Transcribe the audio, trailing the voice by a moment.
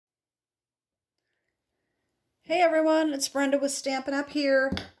Hey everyone, it's Brenda with Stampin' Up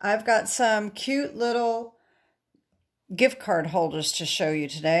here. I've got some cute little gift card holders to show you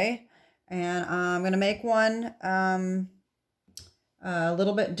today. And I'm going to make one a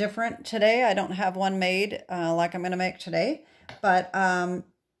little bit different today. I don't have one made like I'm going to make today. But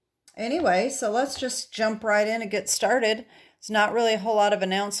anyway, so let's just jump right in and get started. It's not really a whole lot of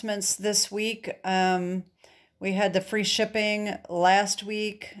announcements this week. We had the free shipping last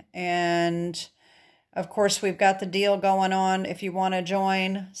week, and of course, we've got the deal going on. If you want to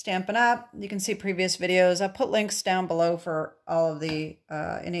join Stampin' Up, you can see previous videos. I put links down below for all of the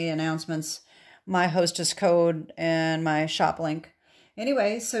any announcements, my Hostess code, and my shop link.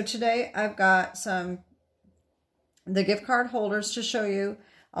 Anyway, so today I've got the gift card holders to show you.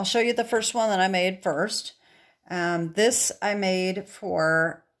 I'll show you the first one that I made first. This I made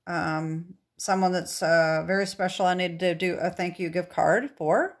for someone that's very special. I needed to do a thank you gift card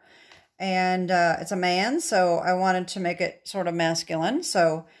for. And it's a man, so I wanted to make it sort of masculine.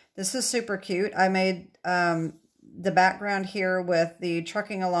 So this is super cute. I made the background here with the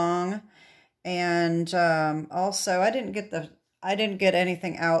trucking along, and also I didn't get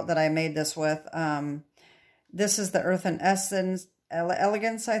anything out that I made this with. This is the Earthen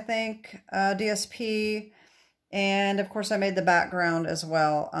Elegance, I think, DSP, and of course I made the background as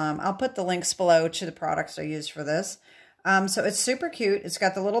well. I'll put the links below to the products I used for this. So it's super cute. It's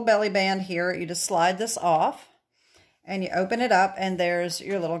got the little belly band here. You just slide this off and you open it up, and there's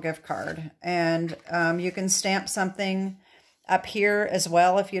your little gift card. And you can stamp something up here as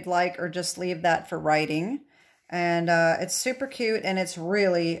well if you'd like, or just leave that for writing. And it's super cute, and it's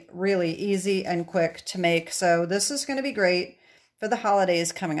really, really easy and quick to make. So this is going to be great for the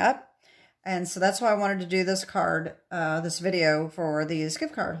holidays coming up. And so that's why I wanted to do this card, this video for these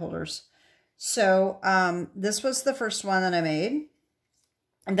gift card holders. So this was the first one that I made.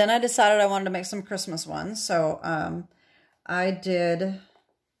 And then I decided I wanted to make some Christmas ones. So I did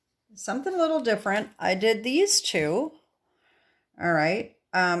something a little different. I did these two. All right.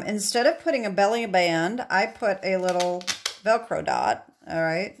 Instead of putting a belly band, I put a little Velcro dot. All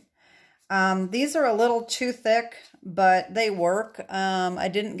right. These are a little too thick, but they work. I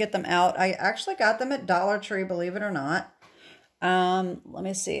didn't get them out. I actually got them at Dollar Tree, believe it or not. Let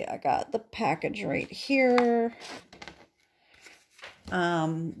me see. I got the package right here.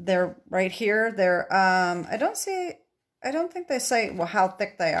 They're right here. They're, I don't think they say, well, how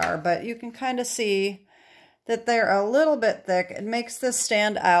thick they are, but you can kind of see that they're a little bit thick. It makes this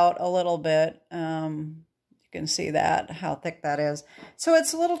stand out a little bit. You can see that, how thick that is. So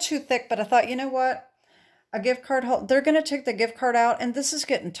it's a little too thick, but I thought, you know what? A gift card, they're going to take the gift card out, and this is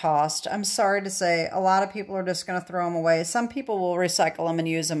getting tossed. I'm sorry to say, a lot of people are just going to throw them away. Some people will recycle them and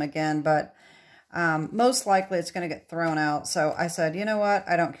use them again, but most likely it's going to get thrown out. So I said, you know what?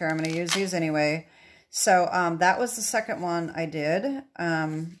 I don't care. I'm going to use these anyway. So that was the second one I did.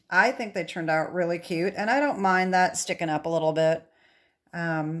 I think they turned out really cute, and I don't mind that sticking up a little bit.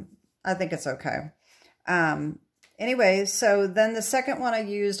 I think it's okay. Anyway, so then the second one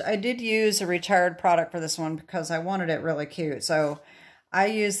I did use a retired product for this one because I wanted it really cute. So I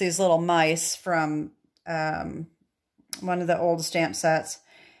used these little mice from one of the old stamp sets,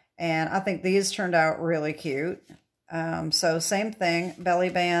 and I think these turned out really cute. So same thing, belly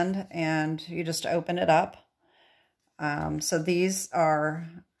band, and you just open it up. So these are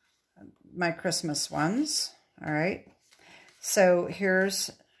my Christmas ones. All right. So here's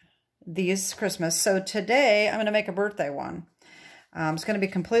these Christmas. So today I'm going to make a birthday one. It's going to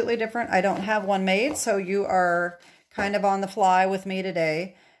be completely different. I don't have one made, so you are kind of on the fly with me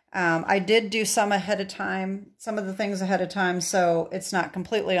today. I did do some ahead of time, some of the things ahead of time, so it's not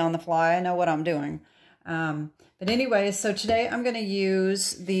completely on the fly. I know what I'm doing. But anyway, so today I'm going to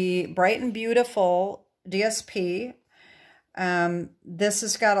use the Bright and Beautiful DSP. This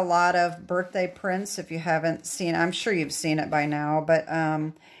has got a lot of birthday prints. If you haven't seen, I'm sure you've seen it by now, but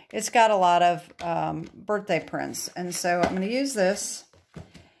it's got a lot of birthday prints. And so I'm going to use this.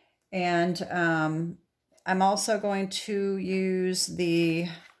 And I'm also going to use the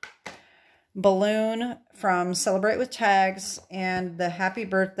balloon from Celebrate with Tags and the Happy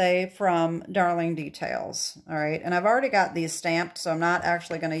Birthday from Darling Details. All right. And I've already got these stamped, so I'm not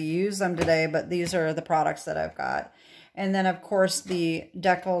actually going to use them today, but these are the products that I've got. And then, of course, the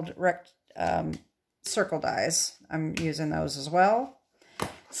Deckled circle dies. I'm using those as well.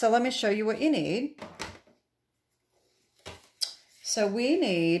 So let me show you what you need. So we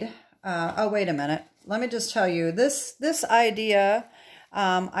need, oh, wait a minute. Let me just tell you, this idea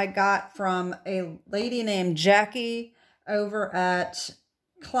I got from a lady named Jackie over at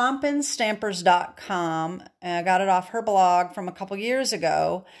clompinstampers.com, and I got it off her blog from a couple years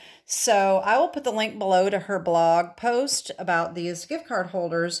ago. So I will put the link below to her blog post about these gift card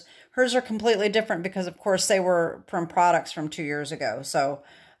holders. Hers are completely different because, of course, they were from products from 2 years ago. So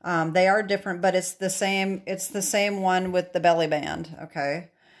they are different, but it's the same. It's the same one with the belly band. Okay.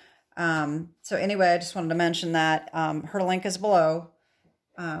 So anyway, I just wanted to mention that her link is below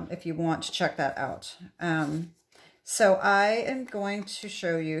if you want to check that out. So I am going to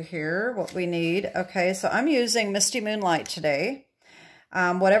show you here what we need. Okay, so I'm using Misty Moonlight today.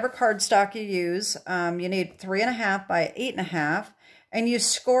 Whatever cardstock you use, you need 3.5 by 8.5, and you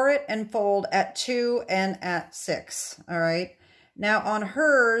score it and fold at 2 and at 6. All right. Now on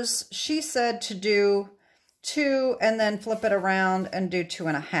hers, she said to do 2 and then flip it around and do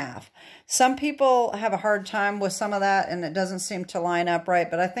 2.5. Some people have a hard time with some of that and it doesn't seem to line up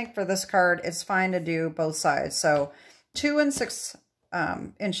right, but I think for this card it's fine to do both sides. So 2 and 6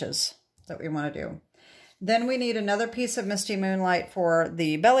 inches that we want to do. Then we need another piece of Misty Moonlight for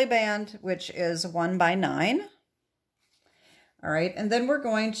the belly band, which is 1 by 9. All right, and then we're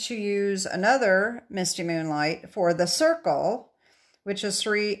going to use another Misty Moonlight for the circle, which is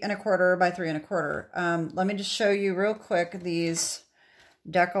 3.25 by 3.25. Let me just show you real quick these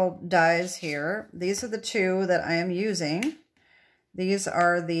Deckled dies here. These are the 2 that I am using. These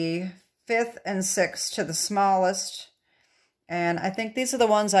are the 5th and 6th to the smallest. And I think these are the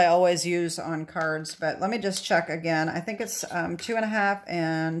ones I always use on cards, but let me just check again. I think it's 2.5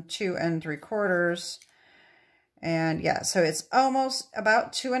 and 2 3/4. And yeah, so it's almost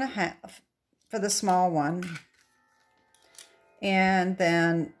about 2.5 for the small one. And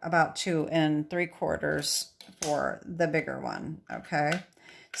then about 2 3/4 for the bigger one, okay?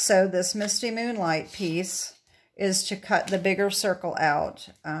 So this Misty Moonlight piece is to cut the bigger circle out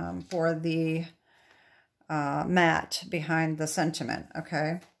for the mat behind the sentiment,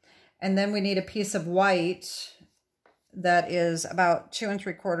 okay? And then we need a piece of white that is about 2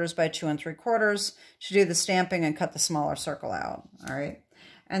 3/4 by 2 3/4 to do the stamping and cut the smaller circle out, all right?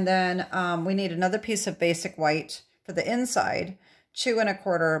 And then we need another piece of basic white for the inside, 2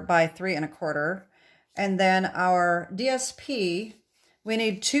 1/4 by 3 1/4. And then our DSP, we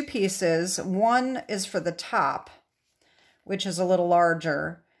need 2 pieces. One is for the top, which is a little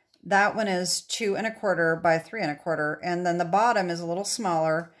larger. That one is 2 1/4 by 3 1/4. And then the bottom is a little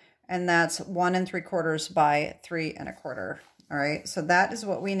smaller, and that's 1 3/4 by 3 1/4. All right, so that is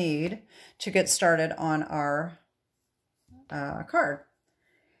what we need to get started on our card.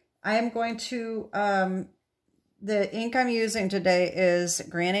 I am going to, the ink I'm using today is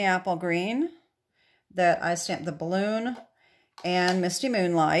Granny Apple Green that I stamped the balloon and Misty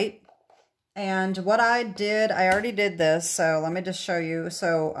Moonlight. And what I did, I already did this, so let me just show you.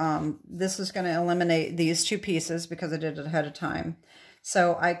 So this is going to eliminate these 2 pieces because I did it ahead of time.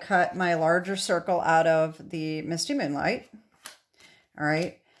 So I cut my larger circle out of the Misty Moonlight, all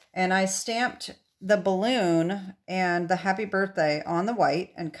right, and I stamped the balloon and the happy birthday on the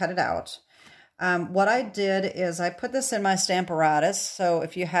white and cut it out. What I did is I put this in my Stamparatus. So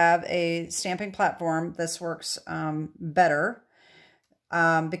if you have a stamping platform, this works better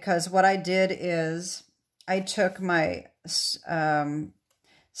because what I did is I took my Stampin'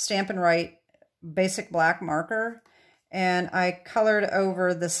 Right basic black marker and I colored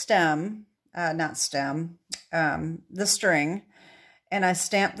over the stem, the string, and I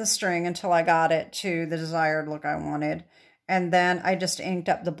stamped the string until I got it to the desired look I wanted. And then I just inked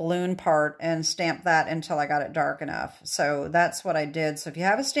up the balloon part and stamped that until I got it dark enough. So that's what I did. So if you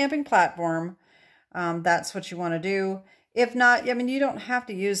have a stamping platform, that's what you want to do. If not, I mean, you don't have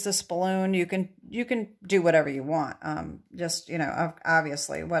to use this balloon. You can do whatever you want. Just, you know,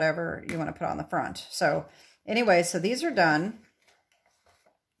 obviously, whatever you want to put on the front. So anyway, so these are done.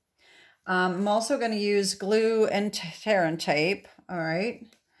 I'm also going to use glue and tear and tape. All right.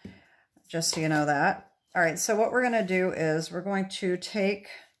 Just so you know that. All right, so what we're going to do is we're going to take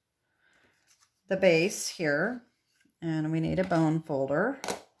the base here, and we need a bone folder,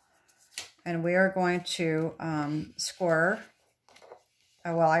 and we are going to score,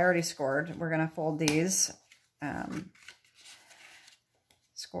 well, I already scored. We're going to fold these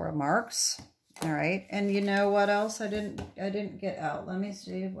score marks. All right, and you know what else I didn't get out? Let me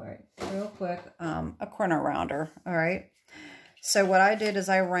see, wait, real quick, a corner rounder. All right, so what I did is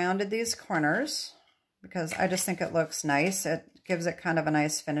I rounded these corners, because I just think it looks nice. It gives it kind of a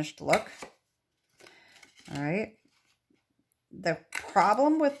nice finished look. All right. The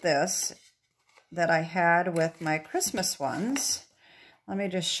problem with this that I had with my Christmas ones, let me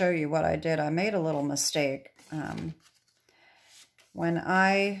just show you what I did. I made a little mistake. When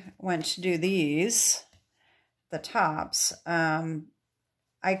I went to do these, the tops,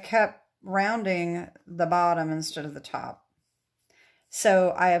 I kept rounding the bottom instead of the top. So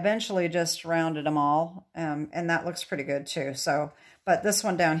I eventually just rounded them all, and that looks pretty good too. So, but this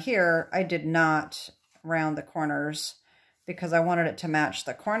one down here, I did not round the corners because I wanted it to match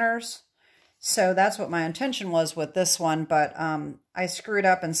the corners. So that's what my intention was with this one, but I screwed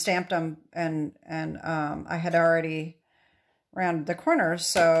up and stamped them, and I had already rounded the corners,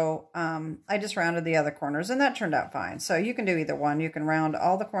 so I just rounded the other corners, and that turned out fine. So you can do either one. You can round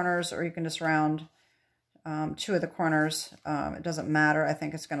all the corners, or you can just round 2 of the corners. It doesn't matter. I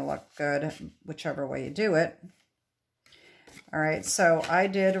think it's going to look good whichever way you do it. All right, so I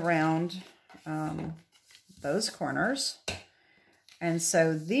did round those corners. And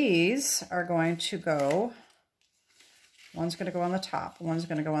so these are going to go, one's going to go on the top, one's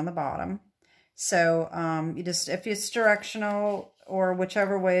going to go on the bottom. So you just, if it's directional or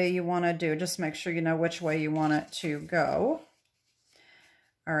whichever way you want to do, just make sure you know which way you want it to go.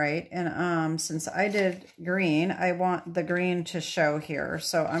 All right, and since I did green, I want the green to show here.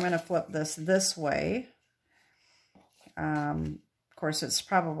 So I'm going to flip this way. Of course, it's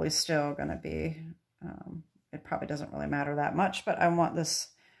probably still going to be, it probably doesn't really matter that much, but I want this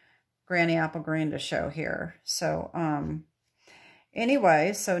Granny Apple Green to show here. So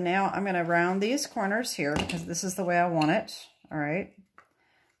anyway, so now I'm going to round these corners here because this is the way I want it. All right,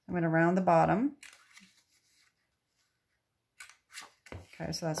 I'm going to round the bottom.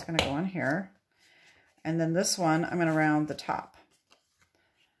 Okay, so that's going to go on here. And then this one, I'm going to round the top.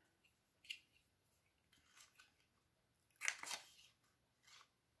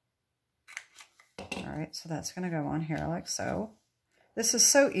 All right, so that's going to go on here like so. This is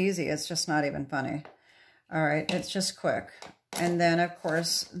so easy, it's just not even funny. All right, it's just quick. And then, of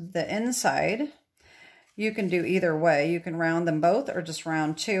course, the inside, you can do either way. You can round them both or just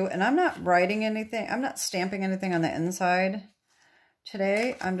round 2. And I'm not writing anything, I'm not stamping anything on the inside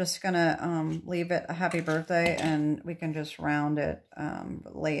today. I'm just going to leave it a happy birthday, and we can just round it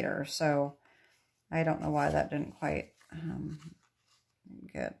later. So I don't know why that didn't quite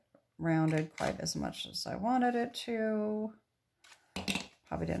get rounded quite as much as I wanted it to.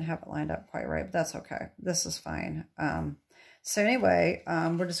 Probably didn't have it lined up quite right, but that's okay. This is fine. So anyway,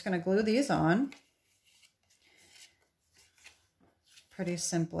 we're just going to glue these on pretty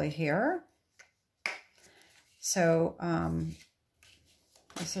simply here. So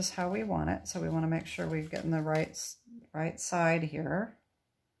this is how we want it. So we want to make sure we're getting the right side here.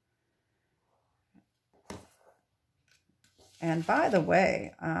 And by the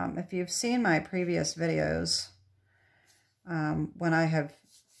way, if you've seen my previous videos, when I have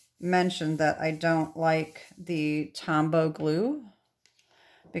mentioned that I don't like the Tombow glue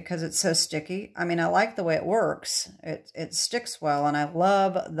because it's so sticky. I mean, I like the way it works. It sticks well, and I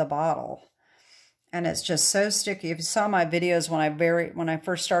love the bottle. And it's just so sticky. If you saw my videos when I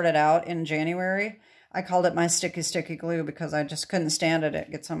first started out in January, I called it my sticky glue because I just couldn't stand it.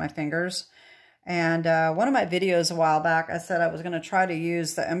 It gets on my fingers. And one of my videos a while back, I said I was going to try to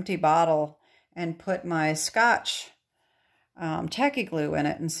use the empty bottle and put my Scotch tacky glue in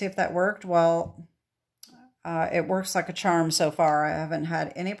it and see if that worked. Well, it works like a charm so far. I haven't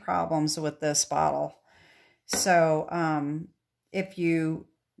had any problems with this bottle. So if you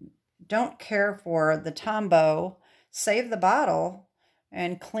don't care for the Tombow, save the bottle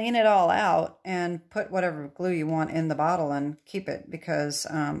and clean it all out and put whatever glue you want in the bottle and keep it, because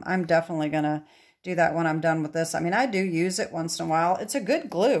I'm definitely going to do that when I'm done with this. I mean, I do use it once in a while. It's a good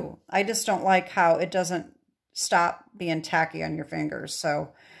glue. I just don't like how it doesn't stop being tacky on your fingers.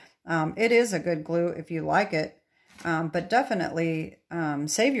 So it is a good glue if you like it, but definitely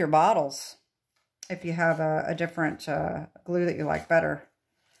save your bottles if you have a different glue that you like better.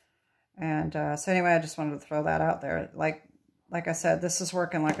 And so anyway, I just wanted to throw that out there. Like I said, this is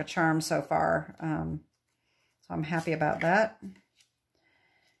working like a charm so far. So I'm happy about that.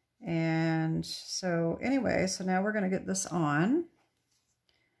 And so anyway, so now we're going to get this on.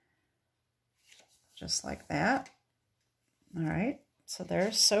 Just like that. All right. So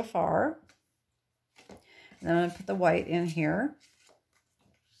there's so far. And then I'm going to put the white in here.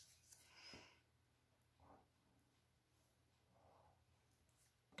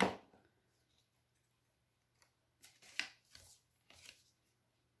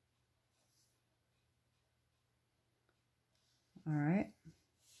 All right.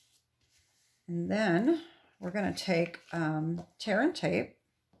 And then we're going to take tear and tape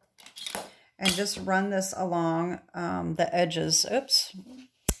and just run this along the edges. Oops,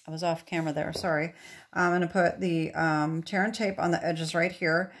 I was off camera there, sorry. I'm going to put the tear and tape on the edges right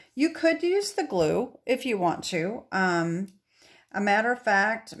here. You could use the glue if you want to. A matter of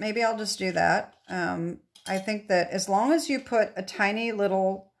fact, maybe I'll just do that. I think that as long as you put a tiny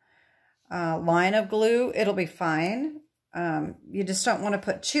little line of glue, it'll be fine. You just don't want to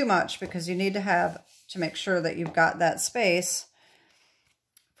put too much because you need to make sure that you've got that space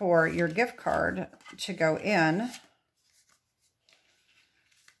for your gift card to go in.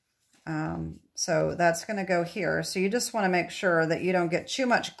 So that's going to go here. So you just want to make sure that you don't get too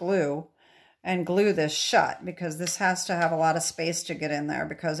much glue and glue this shut, because this has to have a lot of space to get in there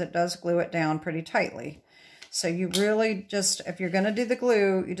because it does glue it down pretty tightly. So you really just, if you're going to do the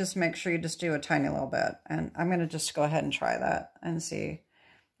glue, you just make sure you just do a tiny little bit. And I'm going to just go ahead and try that and see.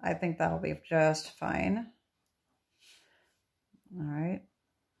 I think that'll be just fine. All right.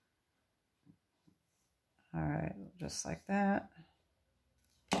 All right, just like that.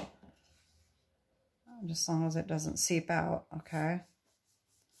 Just as long as it doesn't seep out, okay?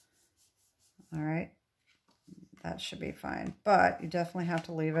 All right, that should be fine. But you definitely have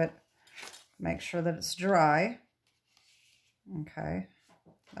to leave it, make sure that it's dry. Okay,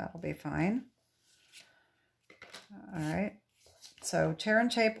 that'll be fine. All right, so tear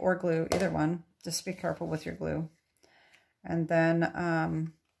and tape or glue, either one. Just be careful with your glue. And then,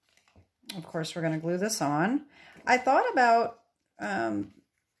 of course, we're going to glue this on. I thought about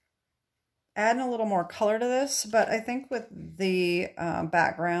adding a little more color to this, but I think with the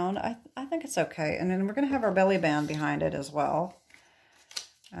background, I think it's okay. And then we're going to have our belly band behind it as well.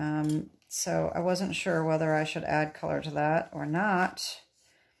 So I wasn't sure whether I should add color to that or not.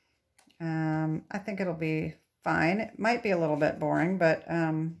 I think it'll be fine. It might be a little bit boring, but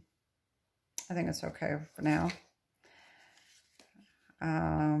I think it's okay for now.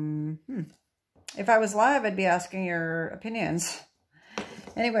 If I was live, I'd be asking your opinions.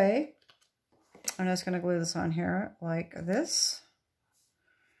 Anyway, I'm just going to glue this on here like this.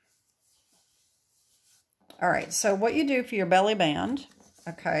 All right, so what you do for your belly band,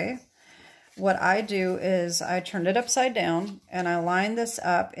 okay, what I do is I turned it upside down and I line this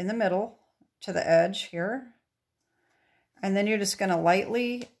up in the middle to the edge here. And then you're just going to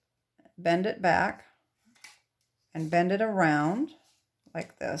lightly bend it back and bend it around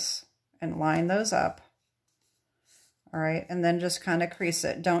like this and line those up. All right, and then just kind of crease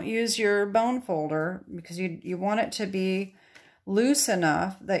it. Don't use your bone folder because you want it to be loose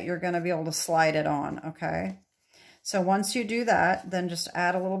enough that you're going to be able to slide it on, okay? So once you do that, then just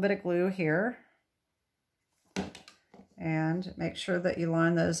add a little bit of glue here. And make sure that you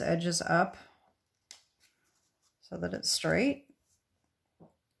line those edges up so that it's straight.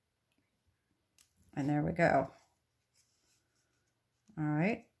 And there we go. All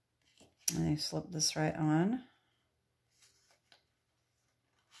right, and you slip this right on.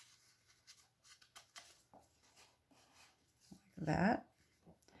 That.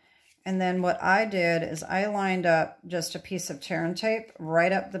 And then what I did is I lined up just a piece of tear and tape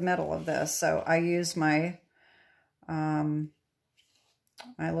right up the middle of this. So I used my my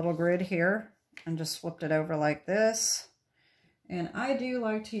little grid here and just flipped it over like this. And I do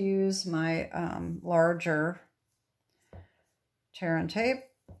like to use my larger tear and tape,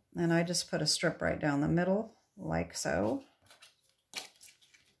 and I just put a strip right down the middle like so.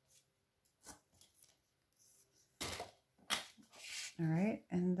 All right,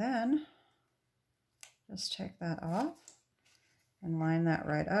 and then just take that off and line that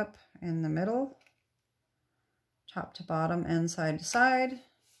right up in the middle, top to bottom and side to side,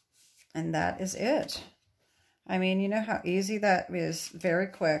 and that is it. I mean, you know how easy that is, very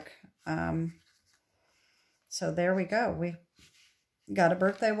quick. So there we go. We got a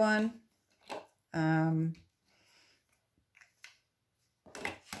birthday one.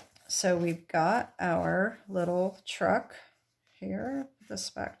 So we've got our little truck here, put this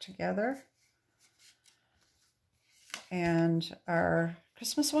back together, and our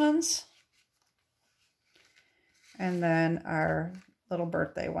Christmas ones, and then our little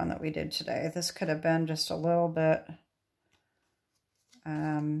birthday one that we did today. This could have been just a little bit,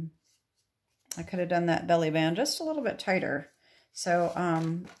 I could have done that belly band just a little bit tighter. So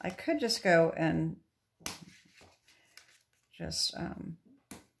I could just go and just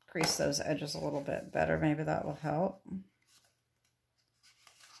crease those edges a little bit better. Maybe that will help.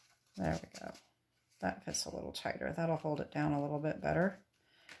 There we go. That fits a little tighter. That'll hold it down a little bit better.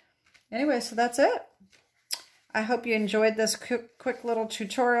 Anyway, so that's it. I hope you enjoyed this quick little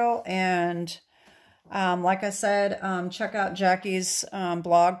tutorial. And like I said, check out Jackie's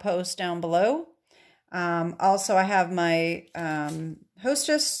blog post down below. Also, I have my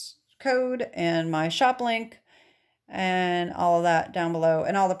Hostess code and my shop link and all of that down below,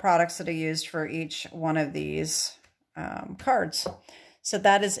 and all the products that I used for each one of these cards. So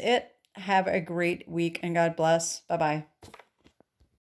that is it. Have a great week and God bless. Bye-bye.